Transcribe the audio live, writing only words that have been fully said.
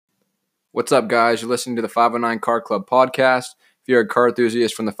What's up, guys? You're listening to the 509 Car Club podcast. If you're a car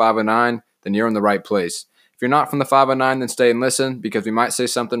enthusiast from the 509, then you're in the right place. If you're not from the 509, then stay and listen because we might say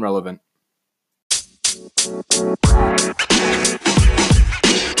something relevant.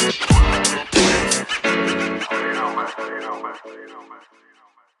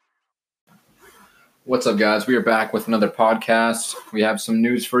 What's up, guys? We are back with another podcast. We have some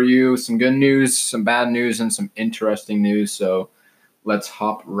news for you, some good news, some bad news, and some interesting news. So let's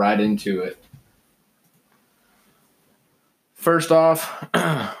hop right into it. First off,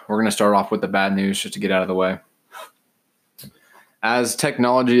 we're going to start off with the bad news just to get out of the way. As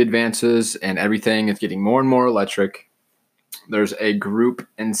technology advances and everything is getting more and more electric, there's a group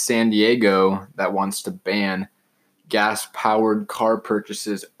in San Diego that wants to ban gas-powered car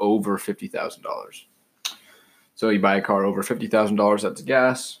purchases over $50,000. So you buy a car over $50,000 that's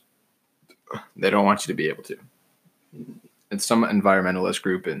gas, they don't want you to be able to. It's some environmentalist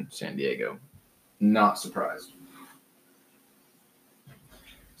group in San Diego. Not surprised.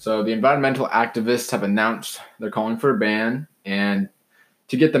 So the environmental activists have announced they're calling for a ban, and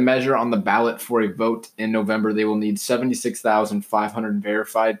to get the measure on the ballot for a vote in November, they will need 76,500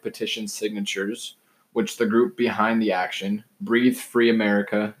 verified petition signatures, which the group behind the action, Breathe Free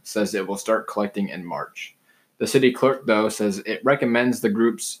America, says it will start collecting in March. The city clerk, though, says it recommends the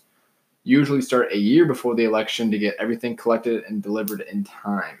groups usually start a year before the election to get everything collected and delivered in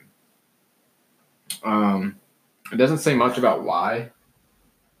time. It doesn't say much about why.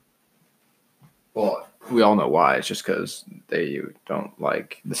 Well, we all know why. It's just because they don't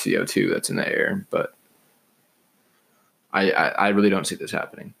like the CO2 that's in the air. But I really don't see this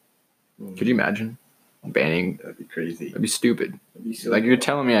happening. Could you imagine banning? That'd be crazy. That'd be stupid. That'd be so Like, you're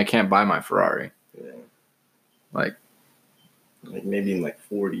telling me I can't buy my Ferrari. Yeah. Like maybe in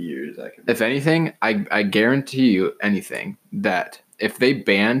 40 years I could. If anything, I guarantee you anything that if they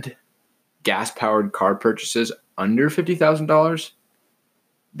banned gas-powered car purchases under $50,000,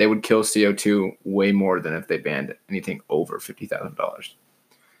 they would kill CO2 way more than if they banned anything over $50,000.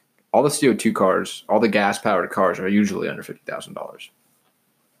 All the CO2 cars, all the gas-powered cars are usually under $50,000.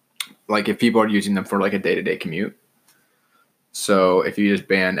 Like, if people are using them for like a day-to-day commute. So if you just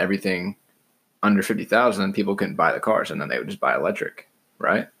ban everything under $50,000, people couldn't buy the cars, and then they would just buy electric,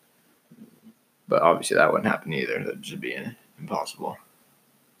 right? But obviously that wouldn't happen either. That should be impossible.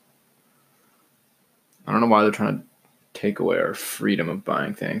 I don't know why they're trying to take away our freedom of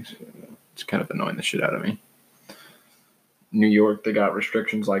buying things. It's kind of annoying the shit out of me. New York, they got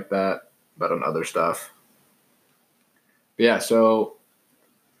restrictions like that, but on other stuff. But yeah, so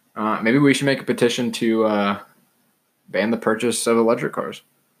maybe we should make a petition to ban the purchase of electric cars.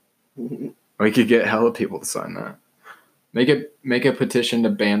 We could get hella people to sign that. Make a petition to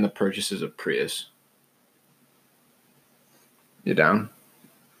ban the purchases of Prius. You down?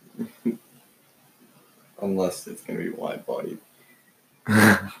 Unless it's going to be wide-bodied.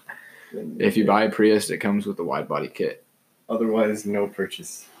 If you buy a Prius, it comes with a wide-body kit. Otherwise, no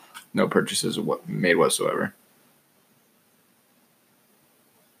purchase. No purchases made whatsoever.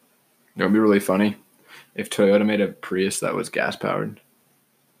 It would be really funny if Toyota made a Prius that was gas-powered.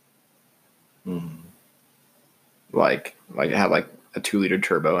 Like it had like a 2-liter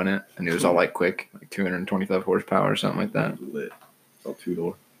turbo in it, and it was all like quick, like 225 horsepower or something like that. Lit. It's all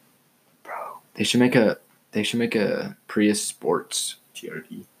two-door. Bro, they should make a Prius Sports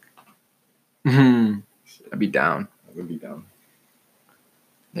TRD. I'd be down. I would be down.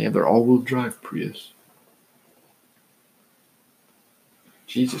 They have their all-wheel drive Prius.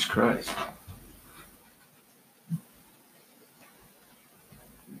 Jesus Christ.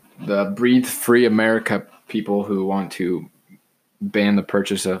 The Breathe Free America people who want to ban the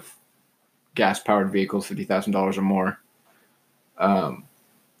purchase of gas-powered vehicles, $50,000 or more,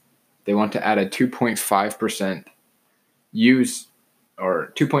 they want to add a 2.5% use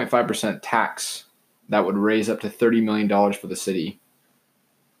or 2.5% tax that would raise up to $30 million for the city.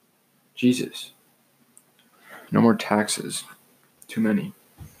 Jesus. No more taxes. Too many.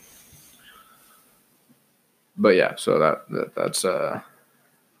 But yeah, so that's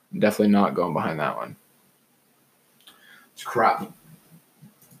definitely not going behind that one. It's crap.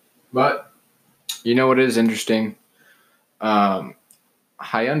 But you know what is interesting?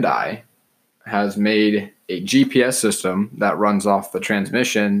 Hyundai has made a GPS system that runs off the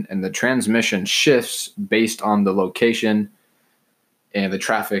transmission, and the transmission shifts based on the location and the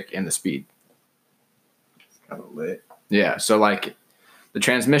traffic and the speed. It's kind of lit. Yeah, so like the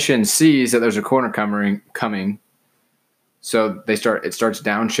transmission sees that there's a corner coming, so it starts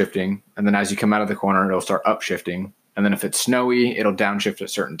downshifting, and then as you come out of the corner, it'll start upshifting. And then if it's snowy, it'll downshift at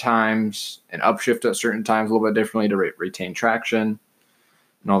certain times and upshift at certain times a little bit differently to retain traction.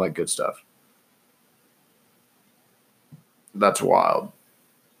 and all that good stuff. That's wild.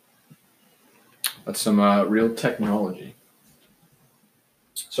 That's some real technology.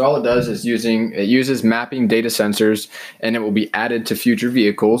 So all it does is it uses mapping data sensors, and it will be added to future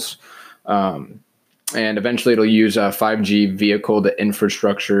vehicles. And eventually it'll use 5G vehicle to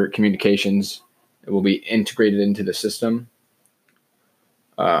infrastructure communications. It will be integrated into the system.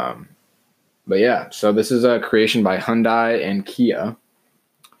 But yeah, so this is a creation by Hyundai and Kia.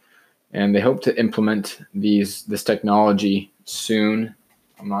 And they hope to implement this technology soon.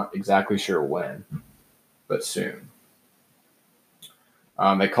 I'm not exactly sure when, but soon.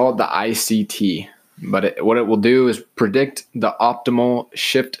 They call it the ICT. But what it will do is predict the optimal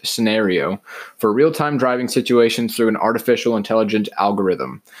shift scenario for real-time driving situations through an artificial intelligence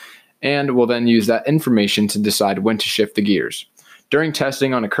algorithm, and will then use that information to decide when to shift the gears. During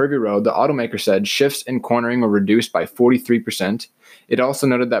testing on a curvy road, the automaker said shifts in cornering were reduced by 43%. It also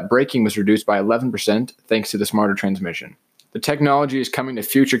noted that braking was reduced by 11% thanks to the smarter transmission. The technology is coming to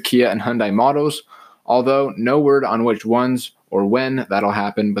future Kia and Hyundai models, although no word on which ones or when that'll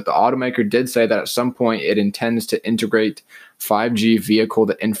happen, but the automaker did say that at some point it intends to integrate 5G vehicle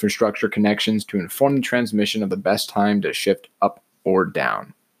to infrastructure connections to inform the transmission of the best time to shift up or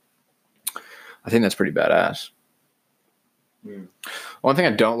down. I think that's pretty badass. One thing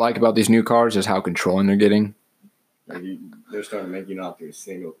I don't like about these new cars is how controlling they're getting. They're starting to make you not do a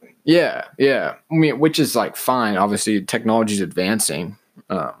single thing. Yeah. I mean, which is like fine. Obviously, technology is advancing.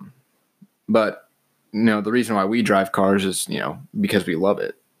 But the reason why we drive cars is, because we love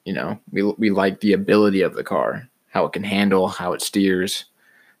it. We like the ability of the car, how it can handle, how it steers,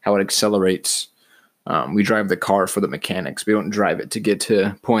 how it accelerates. We drive the car for the mechanics. We don't drive it to get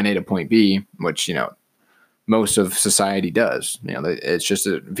to point A to point B, which, most of society does. It's just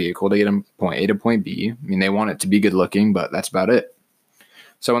a vehicle to get from point A to point B. I mean, they want it to be good looking, but that's about it.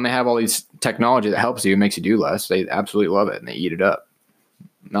 So when they have all these technology that helps you, makes you do less, they absolutely love it and they eat it up.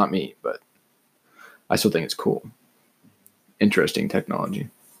 Not me, but I still think it's cool. Interesting technology.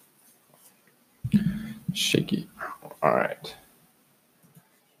 Shaky. All right.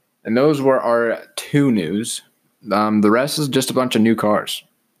 And those were our 2 news. The rest is just a bunch of new cars.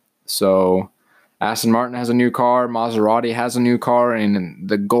 So Aston Martin has a new car, Maserati has a new car, and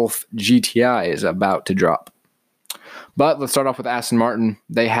the Golf GTI is about to drop. But let's start off with Aston Martin.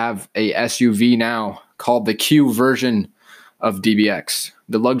 They have a SUV now called the Q version of DBX.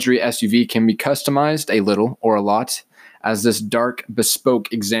 The luxury SUV can be customized a little or a lot, as this dark,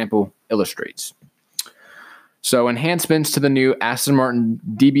 bespoke example illustrates. So enhancements to the new Aston Martin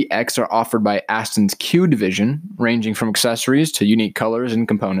DBX are offered by Aston's Q division, ranging from accessories to unique colors and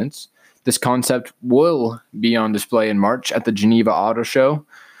components. This concept will be on display in March at the Geneva Auto Show.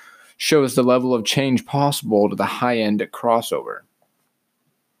 Shows the level of change possible to the high-end crossover.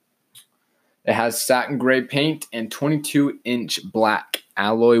 It has satin gray paint and 22-inch black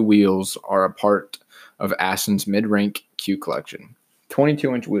alloy wheels are a part of Aston's mid-rank Q collection.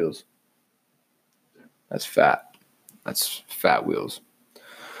 22-inch wheels. That's fat. That's fat wheels.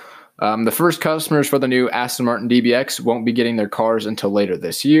 The first customers for the new Aston Martin DBX won't be getting their cars until later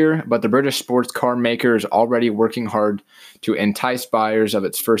this year, but the British sports car maker is already working hard to entice buyers of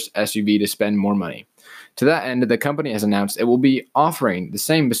its first SUV to spend more money. To that end, the company has announced it will be offering the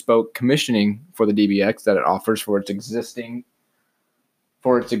same bespoke commissioning for the DBX that it offers for its existing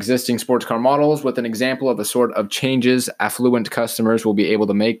sports car models, with an example of the sort of changes affluent customers will be able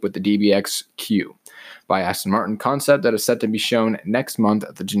to make with the DBX Q by Aston Martin concept that is set to be shown next month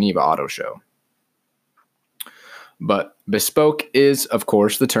at the Geneva Auto Show. But bespoke is, of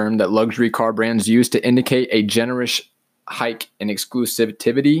course, the term that luxury car brands use to indicate a generous hike in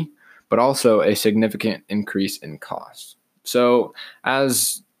exclusivity, but also a significant increase in cost. So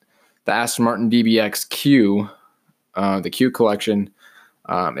as the Aston Martin DBX Q, the Q collection,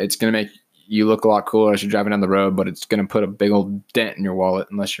 it's going to make you look a lot cooler as you're driving down the road, but it's going to put a big old dent in your wallet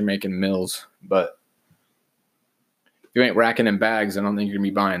unless you're making mills. But if you ain't racking in bags, I don't think you're going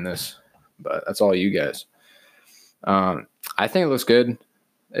to be buying this. But that's all you guys. I think it looks good.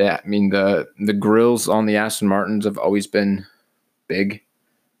 Yeah, I mean, the grills on the Aston Martins have always been big.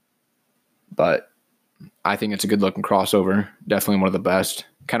 But I think it's a good-looking crossover. Definitely one of the best.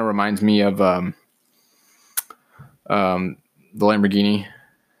 Kind of reminds me of the Lamborghini.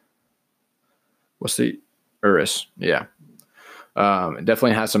 What's the Urus? Yeah. It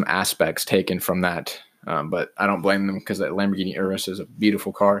definitely has some aspects taken from that. But I don't blame them because that Lamborghini Urus is a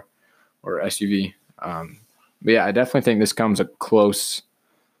beautiful car or SUV. But yeah, I definitely think this comes a close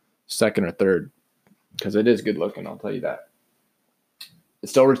second or third because it is good looking, I'll tell you that. It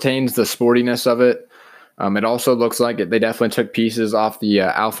still retains the sportiness of it. It also looks like they definitely took pieces off the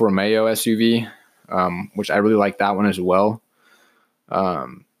Alfa Romeo SUV, which I really like that one as well.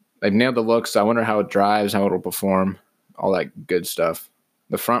 They've nailed the looks. I wonder how it drives, how it'll perform, all that good stuff.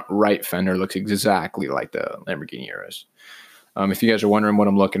 The front right fender looks exactly like the Lamborghini Urus. If you guys are wondering what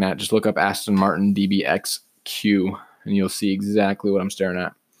I'm looking at, just look up Aston Martin DBX-Q, and you'll see exactly what I'm staring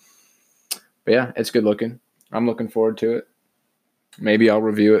at. But yeah, it's good looking. I'm looking forward to it. Maybe I'll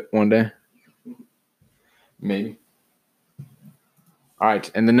review it one day. Maybe. All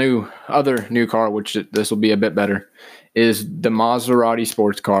right, and the other new car, which this will be a bit better, is the Maserati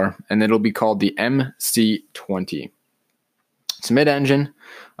sports car, and it'll be called the MC20. It's mid-engine.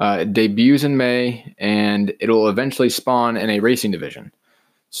 It debuts in May, and it'll eventually spawn in a racing division.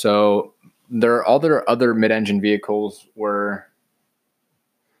 So all their other mid-engine vehicles were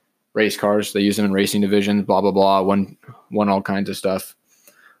race cars. They use them in racing divisions, blah, blah, blah, won all kinds of stuff.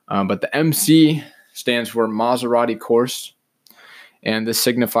 But the MC stands for Maserati Corse, and this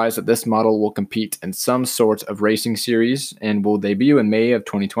signifies that this model will compete in some sort of racing series and will debut in May of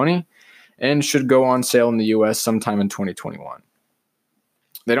 2020 and should go on sale in the U.S. sometime in 2021.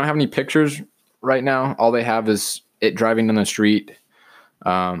 They don't have any pictures right now. All they have is it driving down the street,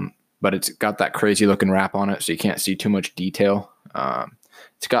 but it's got that crazy looking wrap on it, so you can't see too much detail.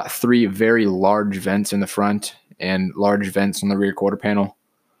 It's got 3 very large vents in the front and large vents on the rear quarter panel,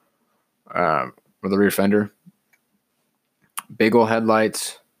 or the rear fender. Big old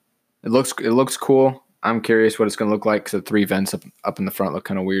headlights. It looks cool. I'm curious what it's going to look like because the 3 vents up in the front look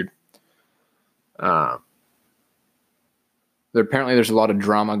kind of weird. Apparently there's a lot of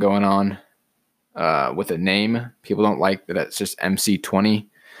drama going on with the name. People don't like that it's just MC20.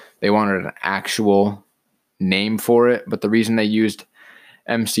 They wanted an actual name for it, but the reason they used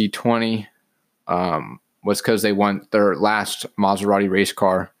MC20 was because they want their last Maserati race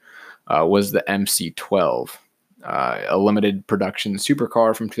car was the MC12. A limited production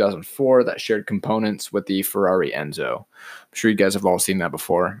supercar from 2004 that shared components with the Ferrari Enzo. I'm sure you guys have all seen that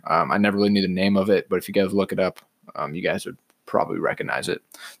before. I never really knew the name of it, but if you guys look it up, you guys would probably recognize it.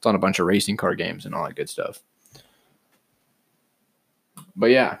 It's on a bunch of racing car games and all that good stuff. But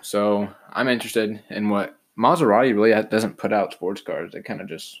yeah, so I'm interested in what Maserati really doesn't put out sports cars. They kind of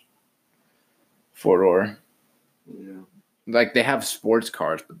just four-door. Yeah. Like they have sports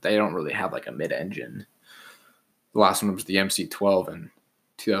cars, but they don't really have like a mid-engine. The last one was the MC12 in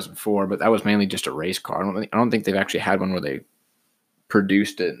 2004, but that was mainly just a race car. I don't think they've actually had one where they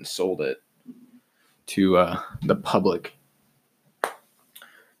produced it and sold it to the public.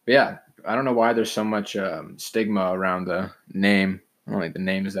 But yeah, I don't know why there's so much stigma around the name. I don't think the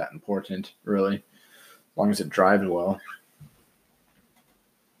name is that important, really, as long as it drives well.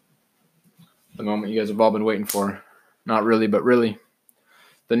 The moment you guys have all been waiting for. Not really, but really.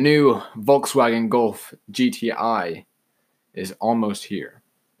 The new Volkswagen Golf GTI is almost here.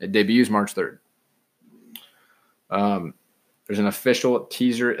 It debuts March 3rd. There's an official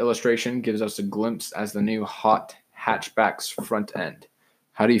teaser illustration, gives us a glimpse as the new hot hatchback's front end.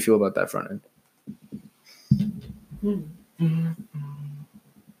 How do you feel about that front end?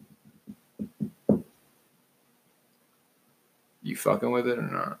 You fucking with it or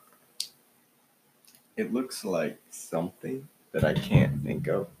not? It looks like something that I can't think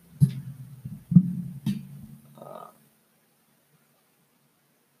of.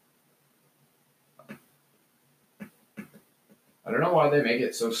 I don't know why they make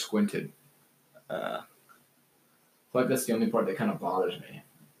it so squinted. Uh, I feel like that's the only part that kind of bothers me.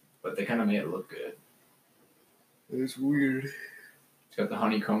 But they kind of made it look good. it's weird. It's got the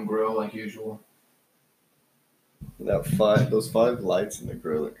honeycomb grill like usual. Those 5 lights in the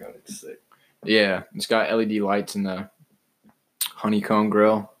grill are kind of sick. Yeah, it's got LED lights in the honeycomb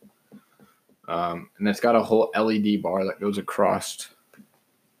grill. And it's got a whole LED bar that goes across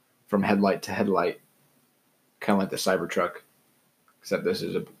from headlight to headlight. Kind of like the Cybertruck. Except this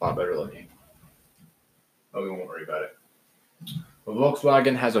is a lot better looking. But we won't worry about it. Well,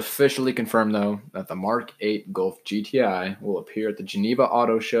 Volkswagen has officially confirmed, though, that the Mark 8 Golf GTI will appear at the Geneva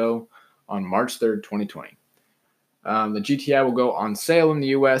Auto Show on March 3rd, 2020. The GTI will go on sale in the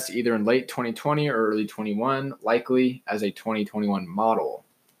U.S. either in late 2020 or early 21, likely as a 2021 model.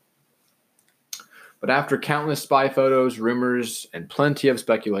 But after countless spy photos, rumors, and plenty of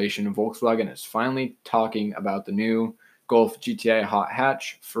speculation, Volkswagen is finally talking about the new Golf GTI hot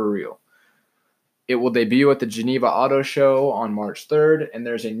hatch for real. It will debut at the Geneva Auto Show on March 3rd, and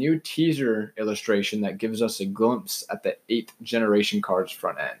there's a new teaser illustration that gives us a glimpse at the 8th generation car's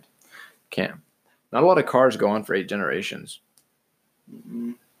front end. Not a lot of cars go on for 8 generations.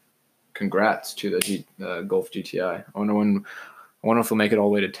 Mm-hmm. Congrats to the Golf GTI. I wonder if we'll make it all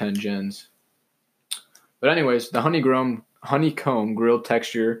the way to 10 gens. But anyways, the honeycomb grill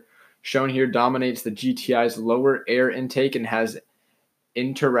texture shown here dominates the GTI's lower air intake and has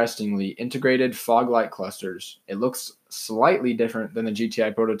interestingly integrated fog light clusters. It looks slightly different than the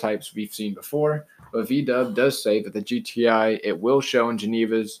GTI prototypes we've seen before, but VW does say that the GTI it will show in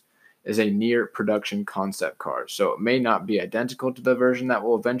Geneva's is a near production concept car. So it may not be identical to the version that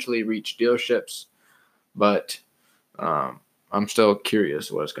will eventually reach dealerships, but I'm still curious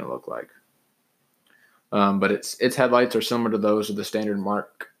what it's going to look like. But its headlights are similar to those of the standard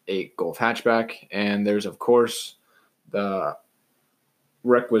Mark 8 Golf hatchback, and there's of course the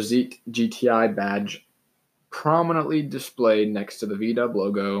requisite GTI badge prominently displayed next to the VW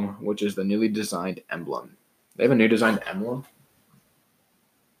logo, which is the newly designed emblem. They have a new designed emblem?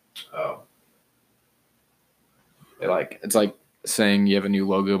 Oh. It's like saying you have a new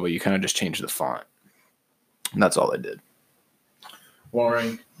logo, but you kind of just changed the font. And that's all they did.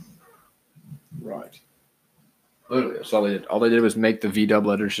 Boring. Right. Literally, that's all they did. All they did was make the VW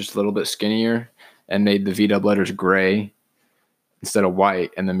letters just a little bit skinnier and made the VW letters gray instead of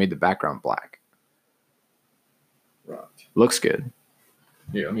white, and then made the background black. Right. Looks good.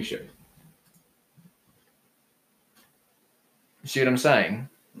 Here, let me show you. See what I'm saying?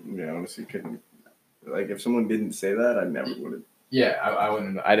 Yeah, honestly, couldn't. Like, if someone didn't say that, I never would have. Yeah, I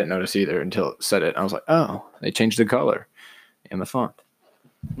wouldn't. I didn't notice either until it said it. I was like, oh, they changed the color and the font.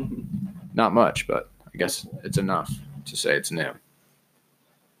 Not much, but I guess it's enough to say it's new.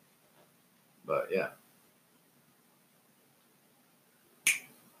 But yeah.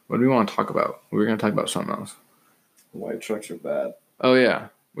 What do we want to talk about? We were going to talk about something else. White trucks are bad. Oh, yeah.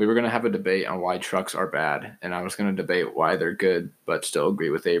 We were going to have a debate on why trucks are bad, and I was going to debate why they're good, but still agree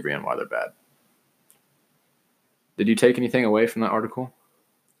with Avery on why they're bad. Did you take anything away from that article?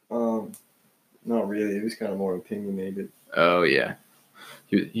 Not really. It was kind of more opinionated. Oh, yeah.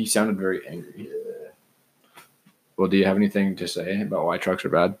 He sounded very angry. Yeah. Well, do you have anything to say about why trucks are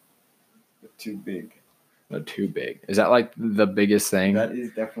bad? They're too big. They're too big. Is that like the biggest thing? That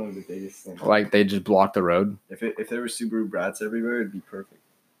is definitely the biggest thing. Like they just block the road? If there were Subaru Brats everywhere, it'd be perfect.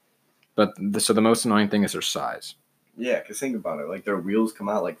 But so the most annoying thing is their size. Yeah, because think about it. Like, their wheels come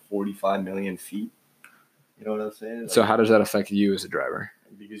out like 45 million feet. You know what I'm saying? Like, So how does that affect you as a driver?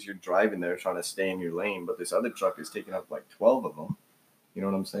 because you're driving there trying to stay in your lane, but this other truck is taking up like 12 of them. You know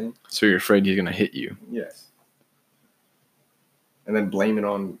what I'm saying? So you're afraid he's going to hit you. Yes. And then blame it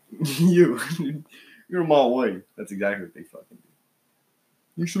on you. You're a mile away. That's exactly what they fucking do.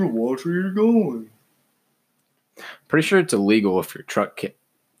 You should have watched where you're going. Pretty sure it's illegal if your truck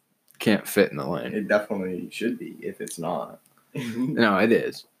can't fit in the lane. It definitely should be if it's not. No, it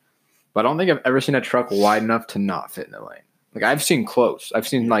is. But I don't think I've ever seen a truck wide enough to not fit in the lane. Like, I've seen close. I've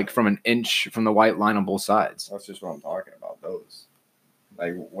seen, like, from an inch from the white line on both sides. That's just what I'm talking about, those.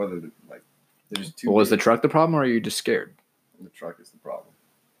 Like, whether, like, there's two. Well, is the truck the problem, or are you just scared? The truck is the problem.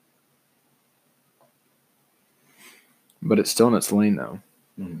 But it's still in its lane, though.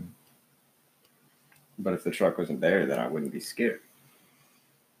 Mm-hmm. But if the truck wasn't there, then I wouldn't be scared.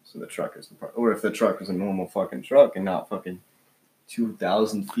 So the truck is the problem. Or if the truck was a normal fucking truck and not fucking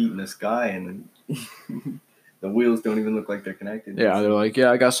 2,000 feet in the sky and then the wheels don't even look like they're connected. Yeah, they're like,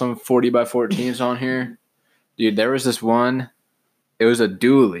 yeah, I got some 40 by 14s on here. Dude, there was this one. It was a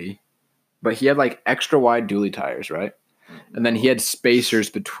dually, but he had like extra wide dually tires, right? And then he had spacers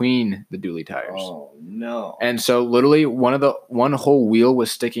between the dually tires. Oh, no. And so literally one whole wheel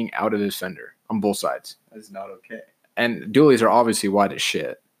was sticking out of his fender on both sides. That's not okay. And dualies are obviously wide as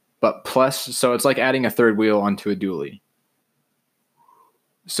shit. But plus, so it's like adding a third wheel onto a dually.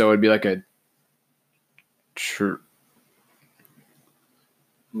 So it'd be like a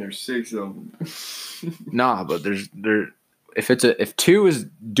There's 6 of them. Nah, but if 2 is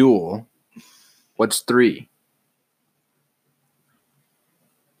dual, what's 3?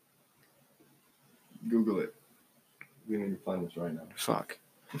 Google it. We need to find this right now. Fuck.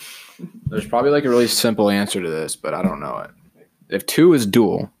 There's probably like a really simple answer to this, but I don't know it. If 2 is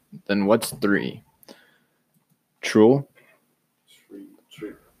dual, then what's 3? True?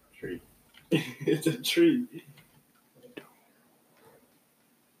 Tree. It's a tree.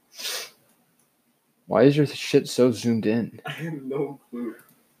 Why is your shit so zoomed in? I have no clue.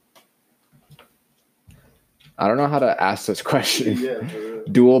 I don't know how to ask this question. Yeah, for real.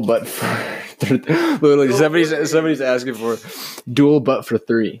 Dual but for literally somebody's asking for dual but for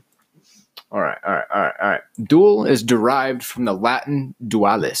 3. All right. Dual is derived from the Latin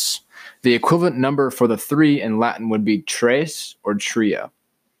dualis. The equivalent number for the 3 in Latin would be tres or tria.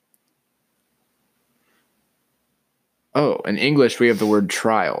 Oh, in English we have the word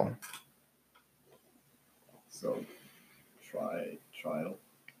trial. So, trial. You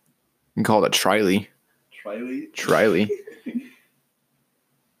can call it a triley. Triley.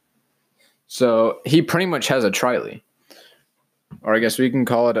 So he pretty much has a Triley. Or I guess we can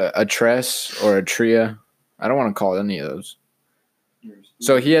call it a Tress or a Tria. I don't want to call it any of those.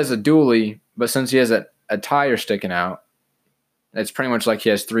 So he has a dually, but since he has a tire sticking out, it's pretty much like he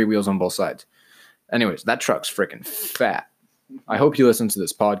has 3 wheels on both sides. Anyways, that truck's freaking fat. I hope he listens to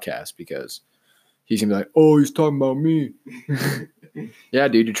this podcast because he's going to be like, oh, he's talking about me. Yeah,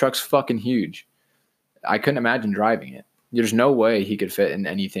 dude, your truck's fucking huge. I couldn't imagine driving it. There's no way he could fit in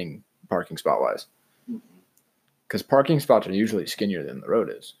anything parking spot-wise. Because parking spots are usually skinnier than the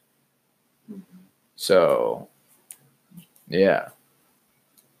road is. So, yeah.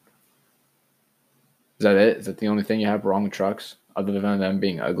 Is that it? Is that the only thing you have wrong with trucks? Other than them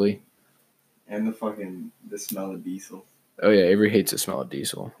being ugly? And the smell of diesel. Oh, yeah. Avery hates the smell of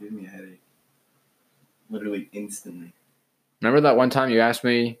diesel. Gives me a headache. Literally instantly. Remember that one time you asked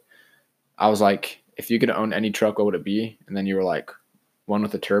me, I was like, if you could own any truck, what would it be? And then you were like, one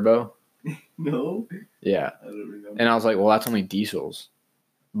with a turbo? No. Yeah. I don't remember. And I was like, well, that's only diesels.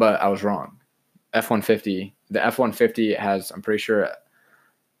 But I was wrong. F-150. The F-150 has, I'm pretty sure,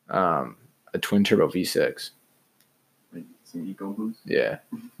 a twin turbo V6. Like some eco boost? Yeah.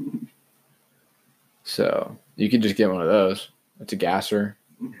 So you could just get one of those. It's a gasser.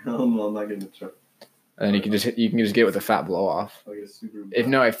 Hell no, I'm not getting a truck. And then you can just get with a fat blow off. Like a super.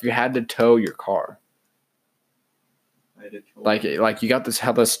 If you had to tow your car. I had to tow Like you got this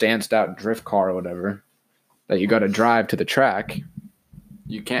hella stanced out drift car or whatever that you got to drive to the track.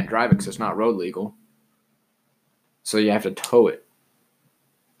 You can't drive it because it's not road legal. So you have to tow it.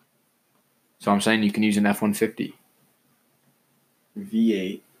 So I'm saying you can use an F-150.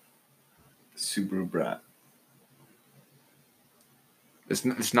 V8 Subaru Brat.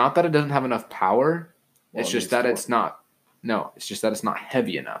 It's not that it doesn't have enough power. Well, It's just that it's not. No, it's just that it's not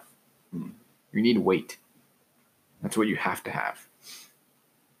heavy enough. You need weight. That's what you have to have.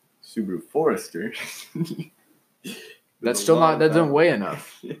 Subaru Forester. That's still not. That doesn't weigh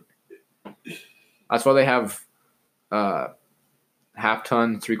enough. That's why they have half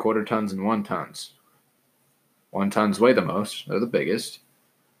ton, 3/4 tons, and 1 tons. 1 tons weigh the most. They're the biggest.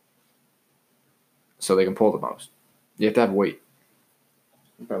 So they can pull the most. You have to have weight.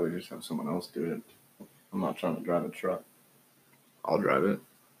 I'll probably just have someone else do it. I'm not trying to drive a truck. I'll drive it.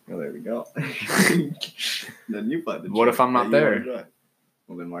 Well, there we go. Then you find the What truck if I'm not that you wanna there? drive.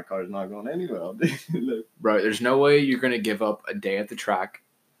 Well, then my car's not going anywhere. I'll do it. Bro, there's no way you're going to give up a day at the track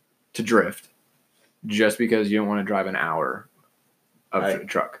to drift just because you don't want to drive an hour of a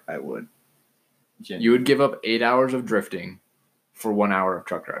truck. I would. You would give up 8 hours of drifting for 1 hour of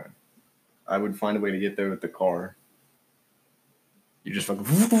truck driving. I would find a way to get there with the car. You just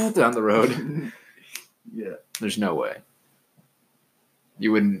fucking down the road. Yeah. There's no way.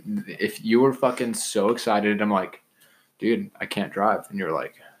 You wouldn't. If you were fucking so excited, I'm like, dude, I can't drive. And you're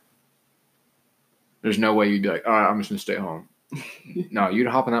like, there's no way you'd be like, all right, I'm just going to stay home. No, you'd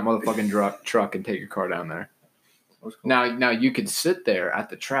hop in that motherfucking truck and take your car down there. Cool. Now you could sit there at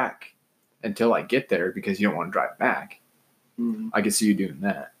the track until I get there because you don't want to drive back. Mm-hmm. I could see you doing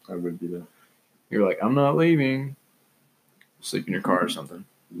that. I would do that. You're like, I'm not leaving. Sleep in your car or something.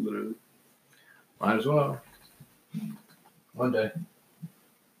 Literally. Might as well. One day.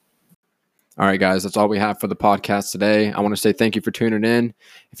 All right, guys, that's all we have for the podcast today. I want to say thank you for tuning in.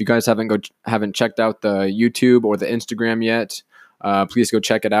 If you guys haven't checked out the YouTube or the Instagram yet, please go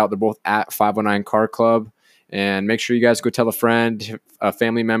check it out. They're both at 509 Car Club. And make sure you guys go tell a friend, a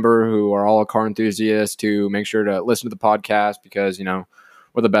family member who are all car enthusiasts to make sure to listen to the podcast because,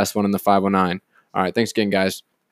 we're the best one in the 509. All right, thanks again, guys.